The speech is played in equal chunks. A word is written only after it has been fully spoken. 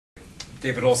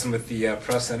David Olson with the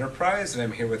Press Enterprise, and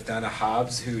I'm here with Donna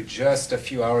Hobbs, who just a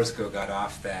few hours ago got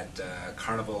off that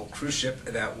Carnival cruise ship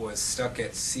that was stuck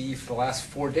at sea for the last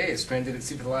 4 days, stranded at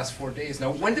sea for the last 4 days.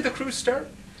 Now, when did the cruise start?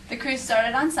 The cruise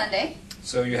started on Sunday.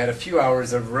 So you had a few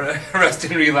hours of rest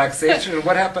and relaxation, and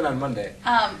what happened on Monday?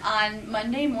 On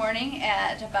Monday morning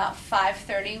at about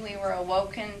 5:30, we were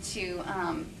awoken to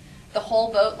the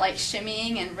whole boat like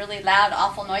shimmying and really loud,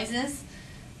 awful noises.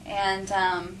 And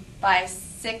by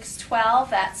 6:12,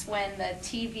 that's when the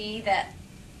TV that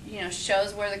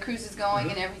shows where the cruise is going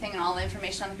and everything and all the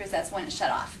information on the cruise, that's when it shut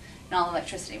off and all the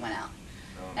electricity went out.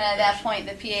 And at that point,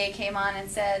 the PA came on and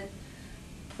said,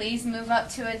 please move up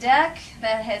to a deck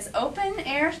that has open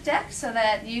air deck so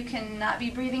that you cannot be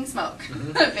breathing smoke,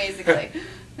 basically.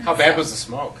 How bad was the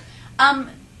smoke?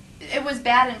 It was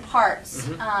bad in parts,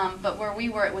 but where we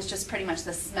were, it was just pretty much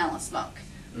the smell of smoke.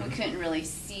 We couldn't really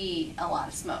see a lot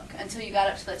of smoke until you got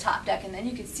up to the top deck, and then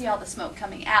you could see all the smoke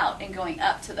coming out and going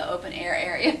up to the open air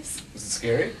areas. Was it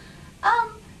scary?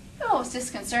 It was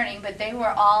disconcerting, but they were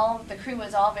all, the crew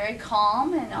was all very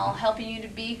calm and all helping you to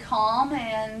be calm,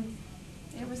 and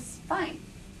it was fine.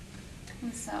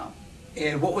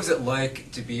 And what was it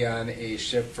like to be on a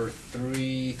ship for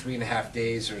three and a half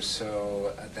days or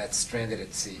so that's stranded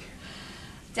at sea?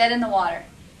 Dead in the water.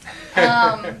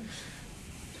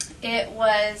 It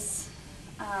was,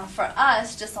 for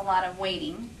us, just a lot of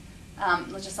waiting,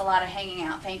 just a lot of hanging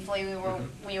out. Thankfully,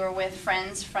 we were with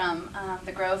friends from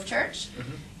the Grove Church,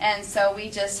 and so we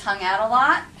just hung out a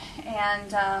lot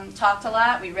and talked a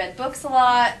lot. We read books a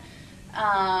lot.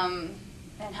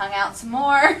 And hung out some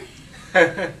more,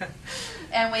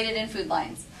 and waited in food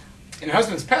lines. And your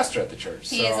husband's pastor at the church.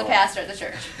 He is a pastor at the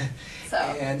church.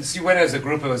 And so you went as a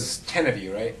group, it was 10 of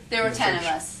you, right? There were 10 of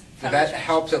us. Did that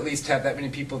help at least have that many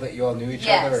people that you all knew each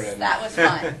other? Yes, that was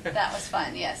fun. That was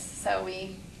fun, yes. So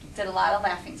we did a lot of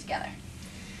laughing together.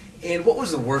 And what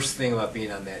was the worst thing about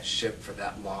being on that ship for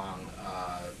that long,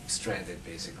 stranded,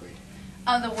 basically?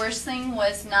 The worst thing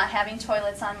was not having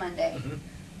toilets on Monday.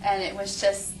 And it was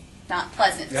just not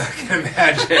pleasant. Yeah, I can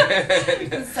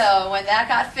imagine. So when that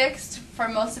got fixed, for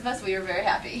most of us, we were very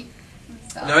happy.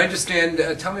 So. Now I understand.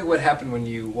 Tell me what happened when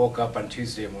you woke up on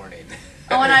Tuesday morning.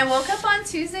 When I woke up on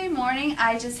Tuesday morning,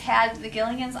 I just had the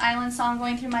Gilligan's Island song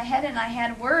going through my head, and I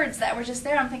had words that were just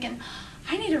there. I'm thinking,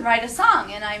 I need to write a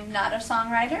song, and I'm not a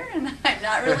songwriter, and I'm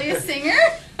not really a singer.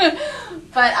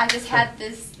 But I just had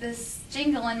this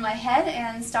jingle in my head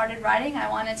and started writing. I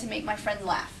wanted to make my friends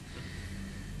laugh.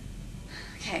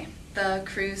 Okay. The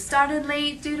cruise started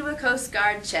late due to a Coast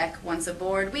Guard check. Once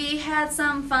aboard, we had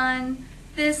some fun.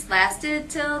 This lasted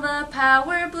till the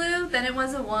power blew, then it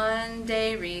was a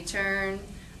one-day return.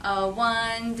 A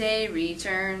one-day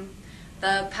return.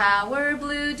 The power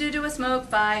blew due to a smoke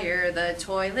fire. The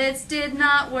toilets did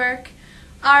not work.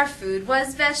 Our food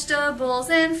was vegetables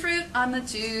and fruit on the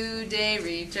two-day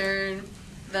return.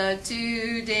 The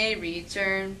two-day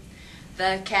return.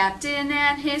 The captain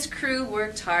and his crew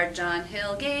worked hard. John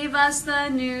Hill gave us the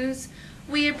news.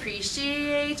 We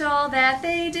appreciate all that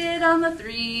they did on the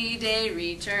three-day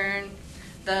return.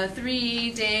 The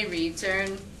three-day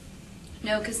return.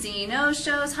 No casino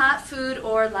shows, hot food,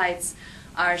 or lights.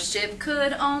 Our ship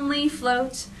could only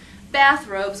float.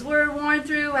 Bathrobes were worn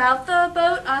throughout the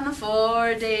boat on the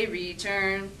four-day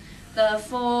return. The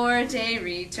four-day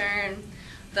return.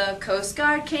 The Coast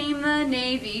Guard came, the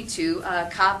Navy too. A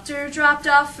copter dropped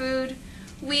off food.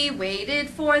 We waited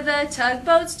for the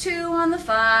tugboats too on the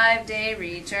five-day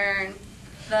return.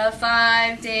 The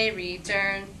five-day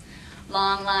return.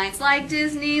 Long lines like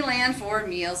Disneyland for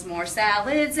meals, more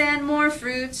salads and more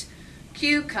fruit.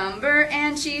 Cucumber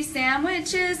and cheese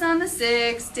sandwiches on the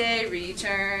six-day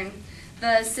return.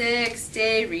 The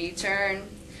six-day return.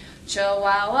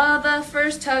 Chihuahua, the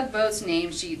first tugboat's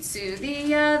name, Shih Tzu,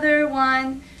 the other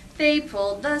one. They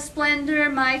pulled the Splendor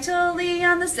mightily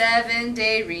on the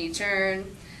seven-day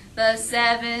return. The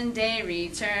seven-day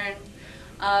return.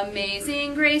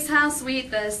 Amazing Grace, how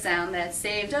sweet the sound that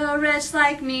saved a wretch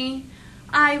like me.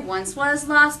 I once was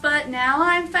lost, but now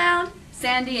I'm found.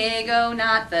 San Diego,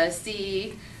 not the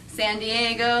sea. San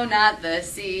Diego, not the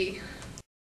sea.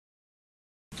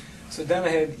 So Donna,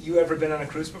 had you ever been on a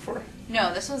cruise before?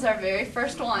 No, this was our very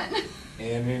first one.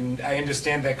 And I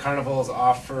understand that Carnival has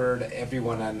offered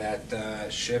everyone on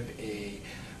that ship a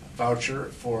voucher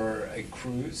for a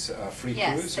cruise, a free cruise.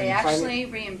 Yes, they actually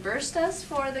reimbursed us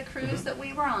for the cruise that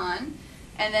we were on,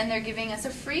 and then they're giving us a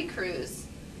free cruise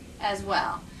as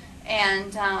well.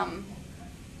 And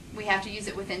we have to use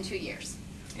it within 2 years.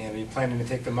 And are you planning to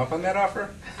take them up on that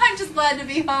offer? I'm just glad to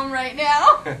be home right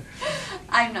now.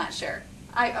 I'm not sure.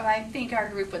 I think our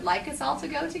group would like us all to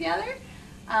go together,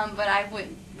 but I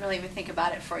wouldn't. really even think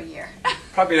about it for a year.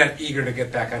 Probably not eager to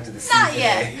get back onto the sea Not today.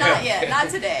 yet, not yet, not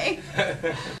today.